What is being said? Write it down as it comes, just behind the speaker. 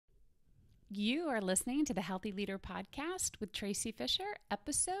You are listening to the Healthy Leader Podcast with Tracy Fisher,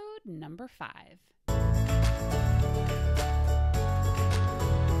 episode number 5.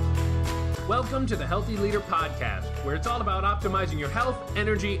 Welcome to the Healthy Leader Podcast, where it's all about optimizing your health,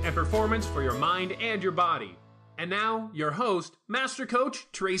 energy, and performance for your mind and your body. And now, your host, Master Coach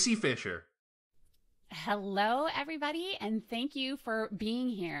Tracy Fisher. Hello, everybody, and thank you for being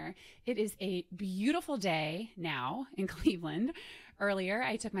here. It is a beautiful day now in Cleveland. Earlier,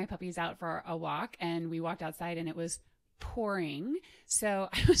 I took my puppies out for a walk, and we walked outside, and it was pouring. So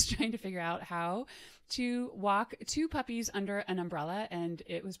I was trying to figure out how to walk 2 puppies under an umbrella, and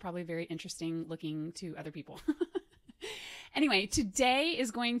it was probably very interesting looking to other people. Anyway, today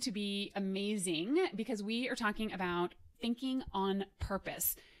is going to be amazing because we are talking about thinking on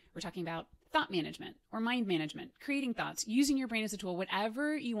purpose. We're talking about thought management or mind management, creating thoughts, using your brain as a tool,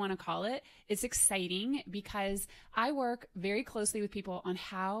 whatever you want to call it. It's exciting because I work very closely with people on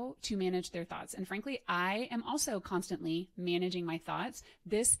how to manage their thoughts. And frankly, I am also constantly managing my thoughts.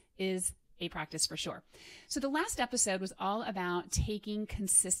 This is a practice for sure. So the last episode was all about taking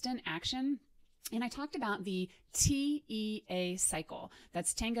consistent action. And I talked about the TEA cycle.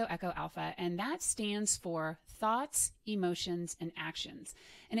 That's Tango Echo Alpha. And that stands for thoughts, emotions, and actions.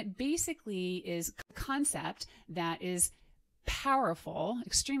 And it basically is a concept that is powerful,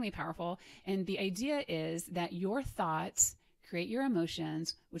 extremely powerful. And the idea is that your thoughts create your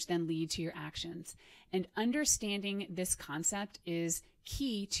emotions, which then lead to your actions. And understanding this concept is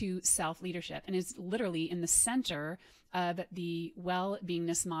key to self-leadership and is literally in the center of the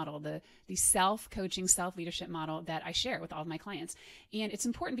Wellbeingness Model, the self-coaching, self-leadership model that I share with all of my clients. And it's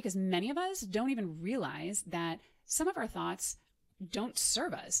important because many of us don't even realize that some of our thoughts don't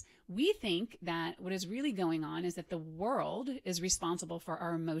serve us. We think that what is really going on is that the world is responsible for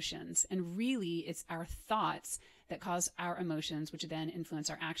our emotions. And really, it's our thoughts that cause our emotions, which then influence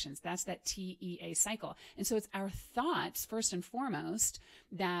our actions. That's that TEA cycle. And so it's our thoughts, first and foremost,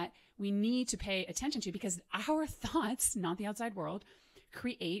 that we need to pay attention to because our thoughts, not the outside world,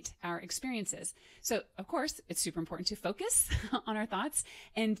 create our experiences. So, of course, it's super important to focus on our thoughts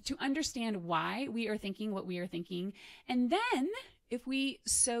and to understand why we are thinking what we are thinking. And then, if we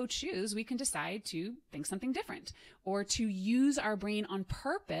so choose, we can decide to think something different or to use our brain on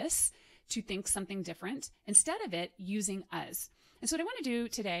purpose to think something different instead of it using us. And so what I want to do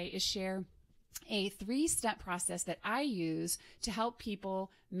today is share a 3-step process that I use to help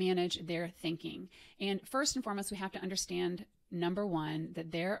people manage their thinking. And first and foremost, we have to understand, number 1,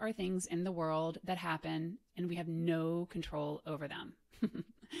 that there are things in the world that happen and we have no control over them,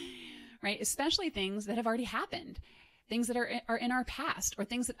 right? Especially things that have already happened, things that are in our past or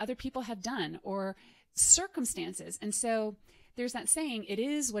things that other people have done or circumstances. And so there's that saying, it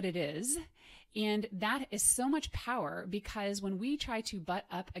is what it is. And that is so much power because when we try to butt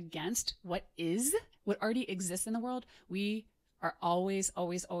up against what already exists in the world, we are always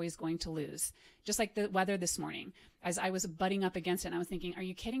going to lose. Just like the weather this morning, as I was butting up against it, and I was thinking, are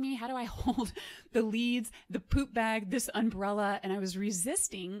you kidding me? How do I hold the leads, the poop bag, this umbrella? And I was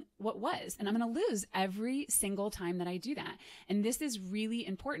resisting what was, and I'm going to lose every single time that I do that. And this is really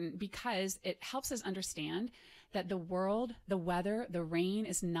important because it helps us understand that the world, the weather, the rain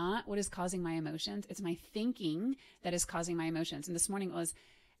is not what is causing my emotions. It's my thinking that is causing my emotions. And this morning it was,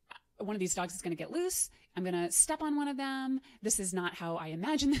 one of these dogs is going to get loose. I'm going to step on one of them. This is not how I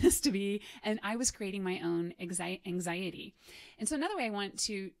imagined this to be. And I was creating my own anxiety. And so another way I want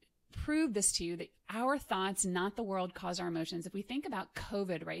to prove this to you, that our thoughts, not the world, cause our emotions. If we think about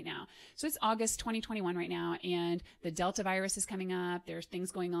COVID right now, so it's August 2021 right now, and the Delta virus is coming up. There's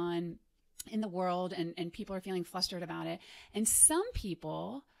things going on in the world and people are feeling flustered about it. And some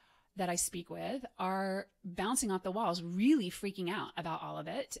people that I speak with are bouncing off the walls, really freaking out about all of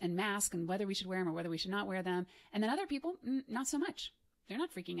it and masks and whether we should wear them or whether we should not wear them. And then other people, not so much. They're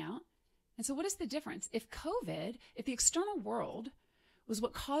not freaking out. And so what is the difference? If the external world was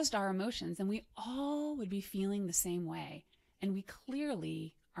what caused our emotions, then we all would be feeling the same way. And we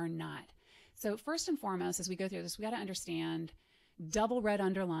clearly are not. So first and foremost, as we go through this, we got to understand, double red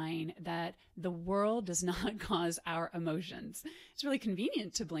underline, that the world does not cause our emotions. It's really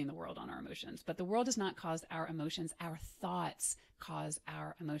convenient to blame the world on our emotions, but the world does not cause our emotions. Our thoughts cause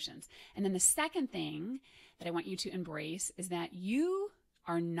our emotions. And then the second thing that I want you to embrace is that you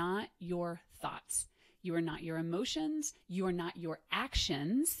are not your thoughts. You are not your emotions. You are not your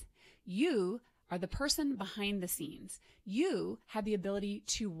actions. You are the person behind the scenes. You have the ability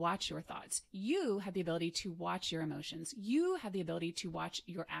to watch your thoughts. You have the ability to watch your emotions. You have the ability to watch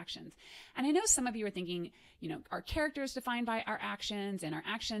your actions. And I know some of you are thinking, our character is defined by our actions, and our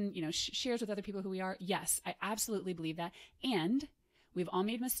action, shares with other people who we are. Yes, I absolutely believe that. And We've all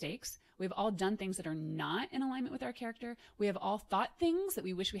made mistakes. We've all done things that are not in alignment with our character. We have all thought things that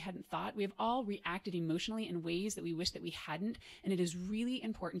we wish we hadn't thought. We have all reacted emotionally in ways that we wish that we hadn't. And it is really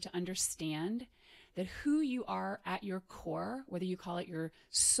important to understand that who you are at your core, whether you call it your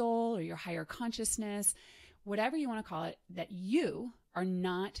soul or your higher consciousness, whatever you want to call it, that you are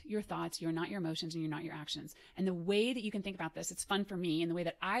not your thoughts, you're not your emotions, and you're not your actions. And the way that you can think about this, it's fun for me, and the way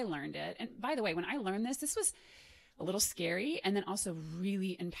that I learned it. And by the way, when I learned this was a little scary and then also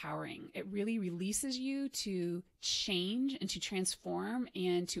really empowering. It really releases you to change and to transform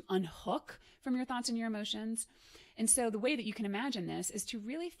and to unhook from your thoughts and your emotions. And so the way that you can imagine this is to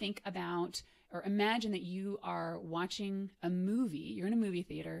really think about or imagine that you are watching a movie. You're in a movie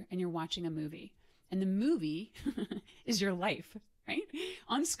theater and you're watching a movie. And the movie is your life, right?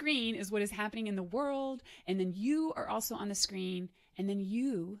 On screen is what is happening in the world. And then you are also on the screen. And then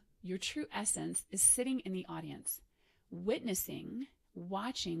your true essence, is sitting in the audience, witnessing,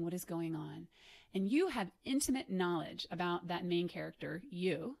 watching what is going on. And you have intimate knowledge about that main character,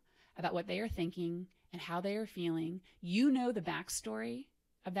 you, about what they are thinking and how they are feeling. You know the backstory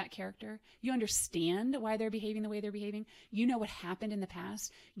of that character. You understand why they're behaving the way they're behaving. You know what happened in the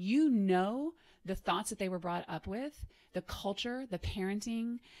past. You know the thoughts that they were brought up with, the culture, the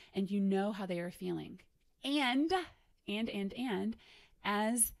parenting, and you know how they are feeling. And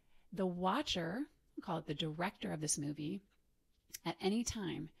as the watcher, we'll call it the director of this movie, at any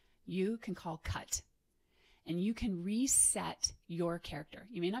time, you can call cut. And you can reset your character.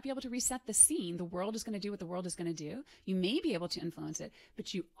 You may not be able to reset the scene. The world is going to do what the world is going to do. You may be able to influence it,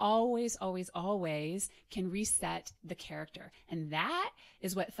 but you always, always, always can reset the character. And that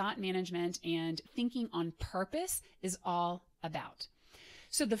is what thought management and thinking on purpose is all about.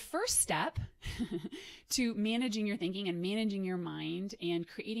 So the first step to managing your thinking and managing your mind and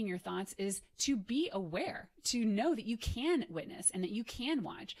creating your thoughts is to be aware, to know that you can witness and that you can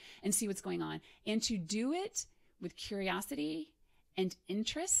watch and see what's going on, and to do it with curiosity and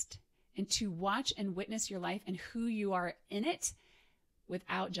interest, and to watch and witness your life and who you are in it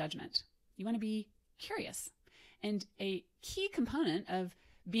without judgment. You want to be curious. And a key component of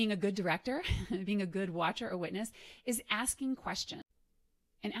being a good director, being a good watcher or witness, is asking questions.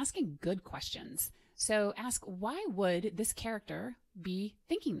 And asking good questions. So ask, why would this character be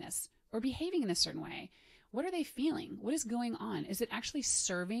thinking this or behaving in a certain way? What are they feeling? What is going on? Is it actually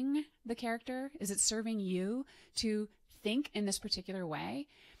serving the character? Is it serving you to think in this particular way?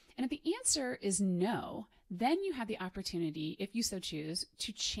 And if the answer is no, then you have the opportunity, if you so choose,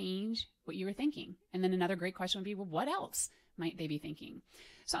 to change what you were thinking. And then another great question would be, well, what else might they be thinking?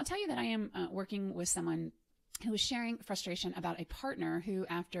 So I'll tell you that I am working with someone who was sharing frustration about a partner who,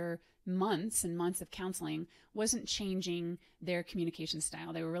 after months and months of counseling, wasn't changing their communication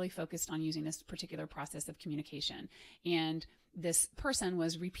style. They were really focused on using this particular process of communication. And this person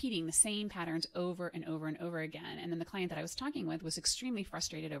was repeating the same patterns over and over and over again. And then the client that I was talking with was extremely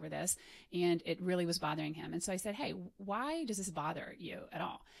frustrated over this, and it really was bothering him. And so I said, hey, why does this bother you at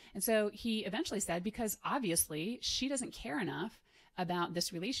all? And so he eventually said, because obviously she doesn't care enough about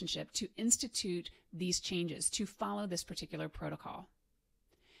this relationship to institute these changes, to follow this particular protocol.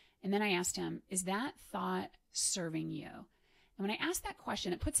 And then I asked him, is that thought serving you? And when I asked that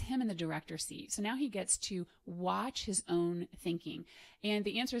question, it puts him in the director's seat. So now he gets to watch his own thinking. And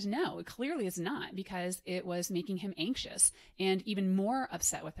the answer is no, it clearly is not, because it was making him anxious and even more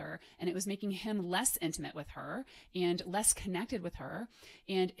upset with her. And it was making him less intimate with her and less connected with her.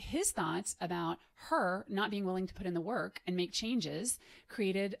 And his thoughts about her not being willing to put in the work and make changes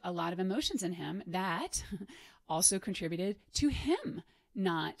created a lot of emotions in him that also contributed to him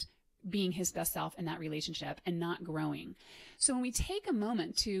not being his best self in that relationship and not growing. So when we take a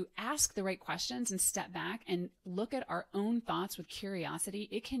moment to ask the right questions and step back and look at our own thoughts with curiosity,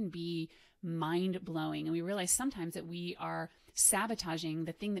 it can be mind-blowing. And we realize sometimes that we are sabotaging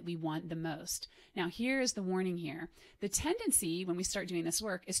the thing that we want the most. Now, here's the warning here. The tendency when we start doing this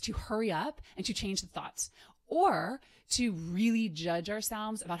work is to hurry up and to change the thoughts, or to really judge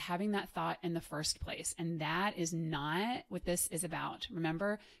ourselves about having that thought in the first place. And that is not what this is about.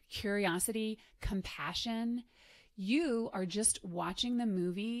 Remember, curiosity, compassion. You are just watching the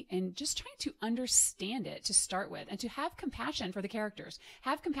movie and just trying to understand it to start with, and to have compassion for the characters,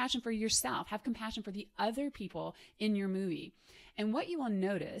 have compassion for yourself, have compassion for the other people in your movie. And what you will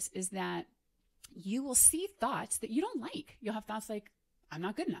notice is that you will see thoughts that you don't like. You'll have thoughts like, I'm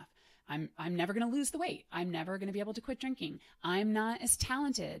not good enough. I'm never going to lose the weight. I'm never going to be able to quit drinking. I'm not as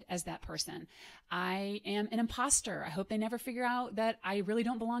talented as that person. I am an imposter. I hope they never figure out that I really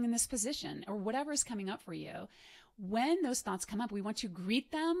don't belong in this position, or whatever is coming up for you. When those thoughts come up, we want to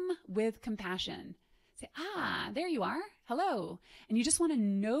greet them with compassion. Say, there you are. Hello. And you just want to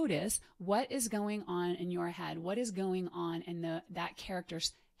notice what is going on in your head, what is going on in that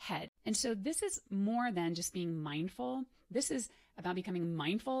character's head. And so this is more than just being mindful. This is about becoming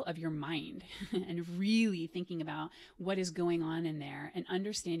mindful of your mind and really thinking about what is going on in there and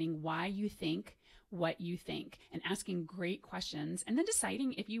understanding why you think what you think and asking great questions and then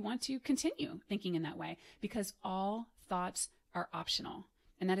deciding if you want to continue thinking in that way, because all thoughts are optional.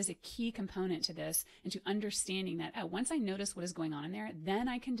 And that is a key component to this and to understanding that once I notice what is going on in there, then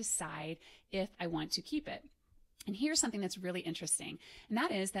I can decide if I want to keep it. And here's something that's really interesting. And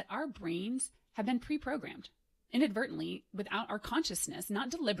that is that our brains have been pre-programmed inadvertently without our consciousness, not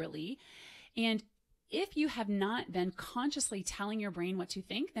deliberately. And if you have not been consciously telling your brain what to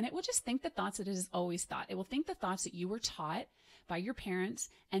think, then it will just think the thoughts that it has always thought. It will think the thoughts that you were taught by your parents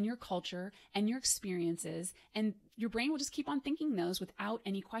and your culture and your experiences, and your brain will just keep on thinking those without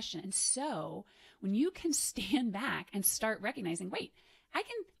any question. And so when you can stand back and start recognizing, wait, I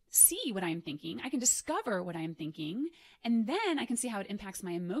can see what I'm thinking, I can discover what I'm thinking, and then I can see how it impacts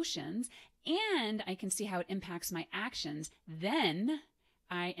my emotions, and I can see how it impacts my actions, then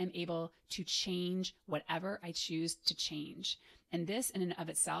I am able to change whatever I choose to change. And this in and of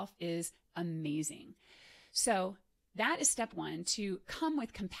itself is amazing. So that is step one, to come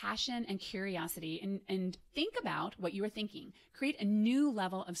with compassion and curiosity and think about what you are thinking. Create a new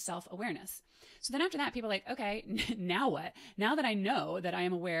level of self-awareness. So then after that, people are like, okay, now what? Now that I know that I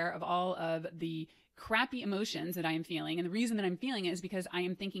am aware of all of the crappy emotions that I am feeling, and the reason that I'm feeling it is because I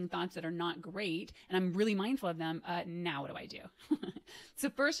am thinking thoughts that are not great, and I'm really mindful of them, now what do I do? So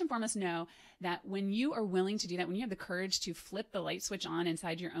first and foremost, know that when you are willing to do that, when you have the courage to flip the light switch on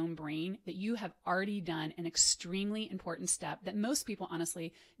inside your own brain, that you have already done an extremely important step that most people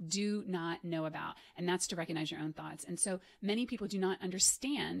honestly do not know about, and that's to recognize your own thoughts. And so many people do not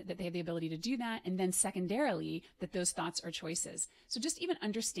understand that they have the ability to do that, and then secondarily, that those thoughts are choices. So just even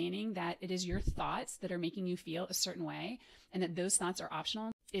understanding that it is your thoughts that are making you feel a certain way, and that those thoughts are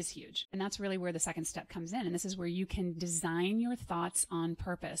optional, is huge. And that's really where the second step comes in. And this is where you can design your thoughts on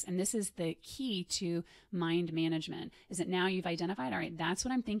purpose. And this is the key to mind management, is that now you've identified, all right, that's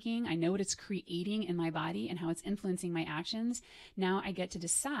what I'm thinking. I know what it's creating in my body and how it's influencing my actions. Now I get to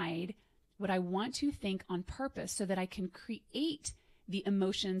decide what I want to think on purpose so that I can create the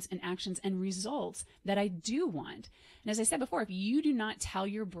emotions and actions and results that I do want. And as I said before, if you do not tell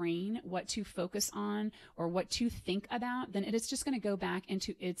your brain what to focus on or what to think about, then it is just going to go back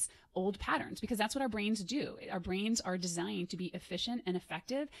into its old patterns, because that's what our brains do. Our brains are designed to be efficient and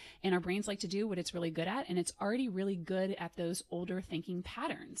effective, and our brains like to do what it's really good at, and it's already really good at those older thinking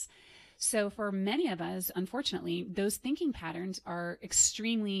patterns. So for many of us, unfortunately, those thinking patterns are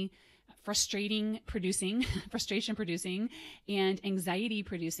extremely frustration producing, and anxiety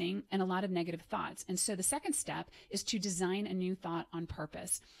producing, and a lot of negative thoughts. And so the second step is to design a new thought on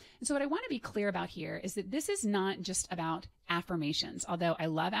purpose. And so what I want to be clear about here is that this is not just about affirmations. Although I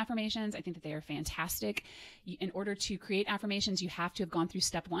love affirmations, I think that they are fantastic. In order to create affirmations, you have to have gone through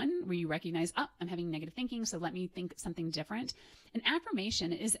step one, where you recognize, I'm having negative thinking, so let me think something different. An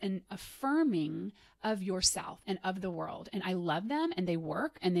affirmation is an affirming of yourself and of the world. And I love them, and they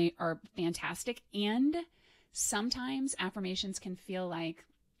work, and they are fantastic. And sometimes affirmations can feel like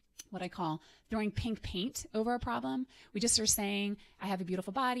what I call throwing pink paint over a problem. We just are saying, I have a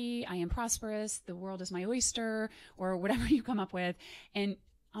beautiful body, I am prosperous, the world is my oyster, or whatever you come up with. And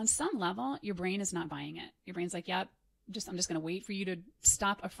on some level, your brain is not buying it. Your brain's like, yep, I'm just going to wait for you to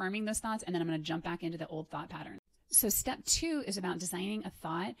stop affirming those thoughts, and then I'm going to jump back into the old thought pattern. So step two is about designing a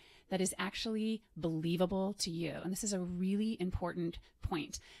thought that is actually believable to you. And this is a really important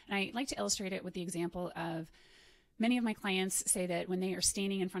point. And I like to illustrate it with the example of many of my clients say that when they are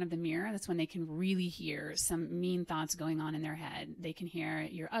standing in front of the mirror, that's when they can really hear some mean thoughts going on in their head. They can hear,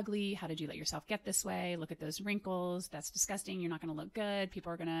 you're ugly. How did you let yourself get this way? Look at those wrinkles. That's disgusting. You're not going to look good.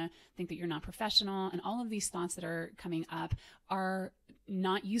 People are going to think that you're not professional. And all of these thoughts that are coming up are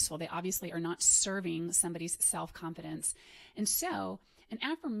not useful. They obviously are not serving somebody's self-confidence. And so an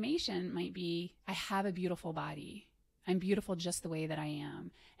affirmation might be, I have a beautiful body. I'm beautiful just the way that I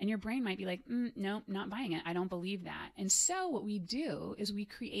am. And your brain might be like, no, not buying it. I don't believe that. And so what we do is we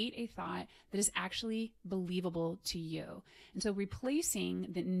create a thought that is actually believable to you. And so replacing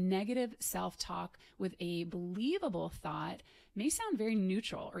the negative self-talk with a believable thought may sound very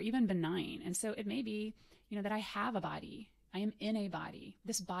neutral or even benign. And so it may be, that I have a body. I am in a body.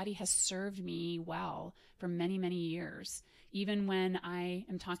 This body has served me well for many, many years. Even when I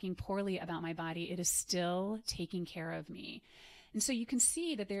am talking poorly about my body, it is still taking care of me. And so you can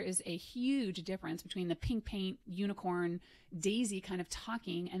see that there is a huge difference between the pink paint, unicorn, daisy kind of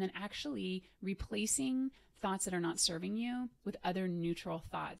talking, and then actually replacing thoughts that are not serving you with other neutral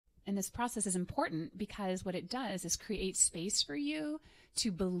thoughts. And this process is important because what it does is create space for you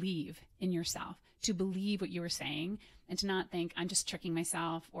to believe in yourself, to believe what you were saying, and to not think I'm just tricking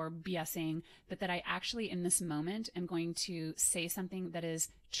myself or BSing, but that I actually in this moment am going to say something that is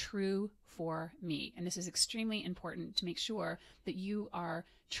true for me. And this is extremely important to make sure that you are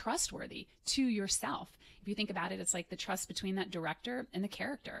trustworthy to yourself. If you think about it, it's like the trust between that director and the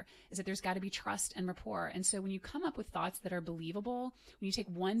character is that there's got to be trust and rapport. And so when you come up with thoughts that are believable, when you take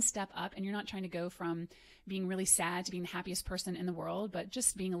one step up and you're not trying to go from being really sad to being the happiest person in the world, but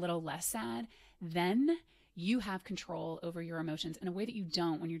just being a little less sad, then you have control over your emotions in a way that you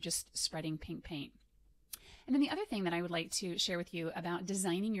don't when you're just spreading pink paint. And then the other thing that I would like to share with you about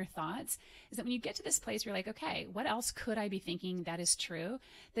designing your thoughts is that when you get to this place where you're like, okay, what else could I be thinking that is true?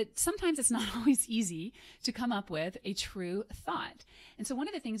 That sometimes it's not always easy to come up with a true thought. And so one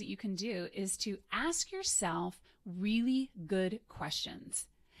of the things that you can do is to ask yourself really good questions.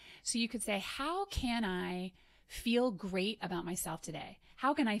 So you could say, how can I feel great about myself today?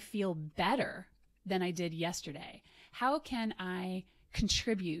 How can I feel better than I did yesterday? How can I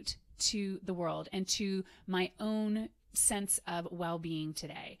contribute to the world and to my own sense of well-being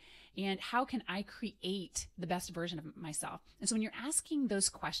today? And how can I create the best version of myself? And so when you're asking those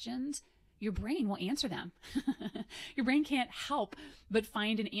questions, your brain will answer them. Your brain can't help but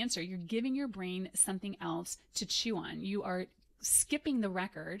find an answer. You're giving your brain something else to chew on. You are skipping the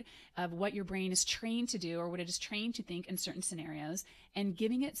record of what your brain is trained to do or what it is trained to think in certain scenarios and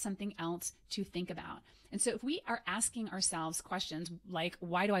giving it something else to think about. And so if we are asking ourselves questions like,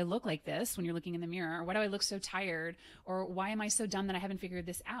 why do I look like this when you're looking in the mirror? Or why do I look so tired? Or why am I so dumb that I haven't figured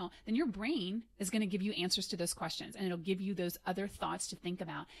this out? Then your brain is going to give you answers to those questions, and it'll give you those other thoughts to think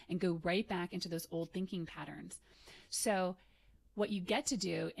about and go right back into those old thinking patterns. So what you get to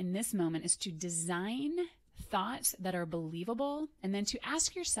do in this moment is to design thoughts that are believable, and then to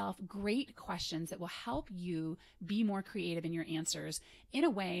ask yourself great questions that will help you be more creative in your answers in a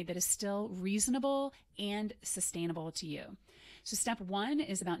way that is still reasonable and sustainable to you. So step one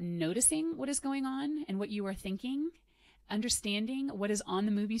is about noticing what is going on and what you are thinking, understanding what is on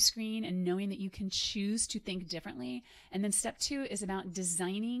the movie screen and knowing that you can choose to think differently. And then step two is about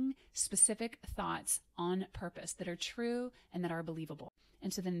designing specific thoughts on purpose that are true and that are believable.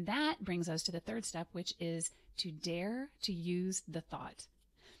 And so then that brings us to the third step, which is to dare to use the thought.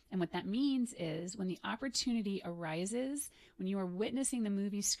 And what that means is when the opportunity arises, when you are witnessing the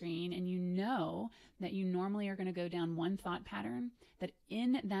movie screen and you know that you normally are going to go down one thought pattern, that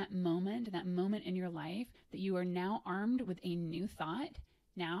in that moment in your life, that you are now armed with a new thought,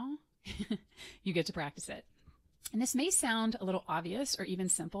 now you get to practice it. And this may sound a little obvious or even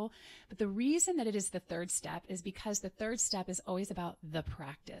simple, but the reason that it is the third step is because the third step is always about the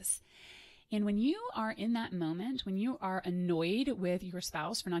practice. And when you are in that moment, when you are annoyed with your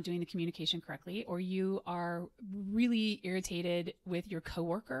spouse for not doing the communication correctly, or you are really irritated with your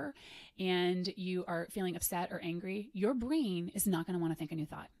coworker and you are feeling upset or angry, your brain is not going to want to think a new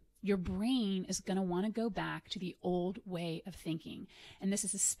thought. Your brain is going to want to go back to the old way of thinking. And this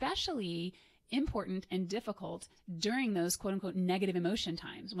is especially important and difficult during those quote unquote negative emotion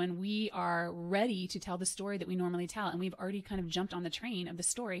times when we are ready to tell the story that we normally tell. And we've already kind of jumped on the train of the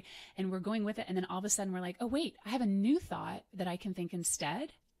story and we're going with it. And then all of a sudden we're like, oh, wait, I have a new thought that I can think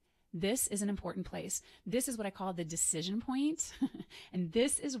instead. This is an important place. This is what I call the decision point. And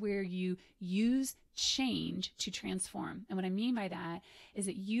this is where you use change to transform. And what I mean by that is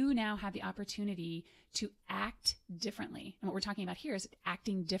that you now have the opportunity to act differently. And what we're talking about here is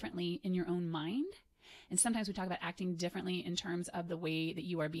acting differently in your own mind. And sometimes we talk about acting differently in terms of the way that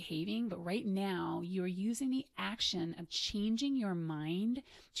you are behaving. But right now, you are using the action of changing your mind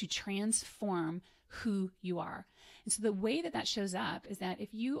to transform who you are. And so the way that that shows up is that if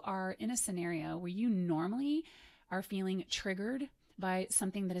you are in a scenario where you normally are feeling triggered by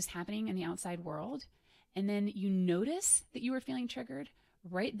something that is happening in the outside world, and then you notice that you are feeling triggered,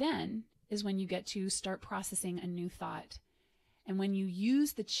 right then is when you get to start processing a new thought. And when you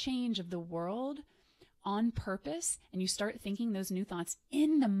use the change of the world on purpose and you start thinking those new thoughts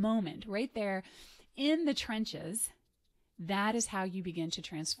in the moment, right there in the trenches, that is how you begin to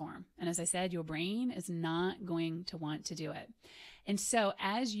transform. And as I said, your brain is not going to want to do it. And so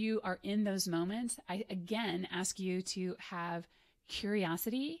as you are in those moments, I again ask you to have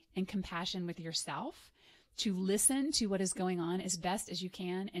curiosity and compassion with yourself, to listen to what is going on as best as you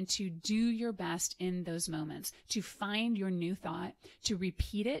can and to do your best in those moments, to find your new thought, to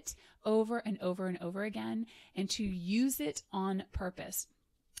repeat it over and over and over again, and to use it on purpose.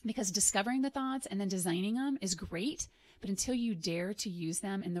 Because discovering the thoughts and then designing them is great, but until you dare to use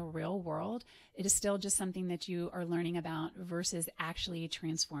them in the real world, it is still just something that you are learning about versus actually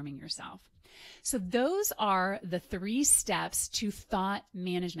transforming yourself. So those are the 3 steps to thought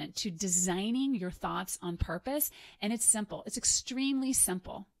management, to designing your thoughts on purpose. And it's simple. It's extremely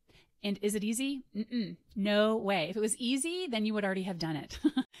simple. And is it easy? No way. If it was easy, then you would already have done it.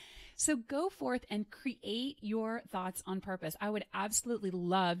 So go forth and create your thoughts on purpose. I would absolutely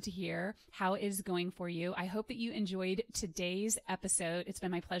love to hear how it is going for you. I hope that you enjoyed today's episode. It's been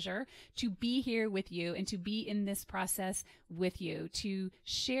my pleasure to be here with you and to be in this process with you, to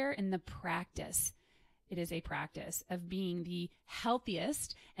share in the practice. It is a practice of being the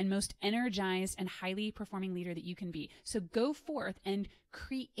healthiest and most energized and highly performing leader that you can be. So go forth and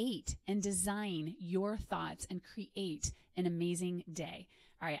create and design your thoughts and create an amazing day.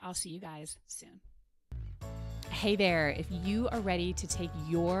 All right, I'll see you guys soon. Hey there, if you are ready to take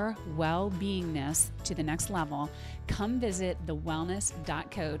your well-beingness to the next level, come visit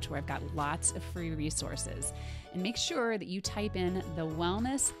thewellness.coach, where I've got lots of free resources. And make sure that you type in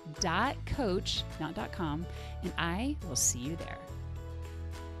thewellness.coach, not .com, and I will see you there.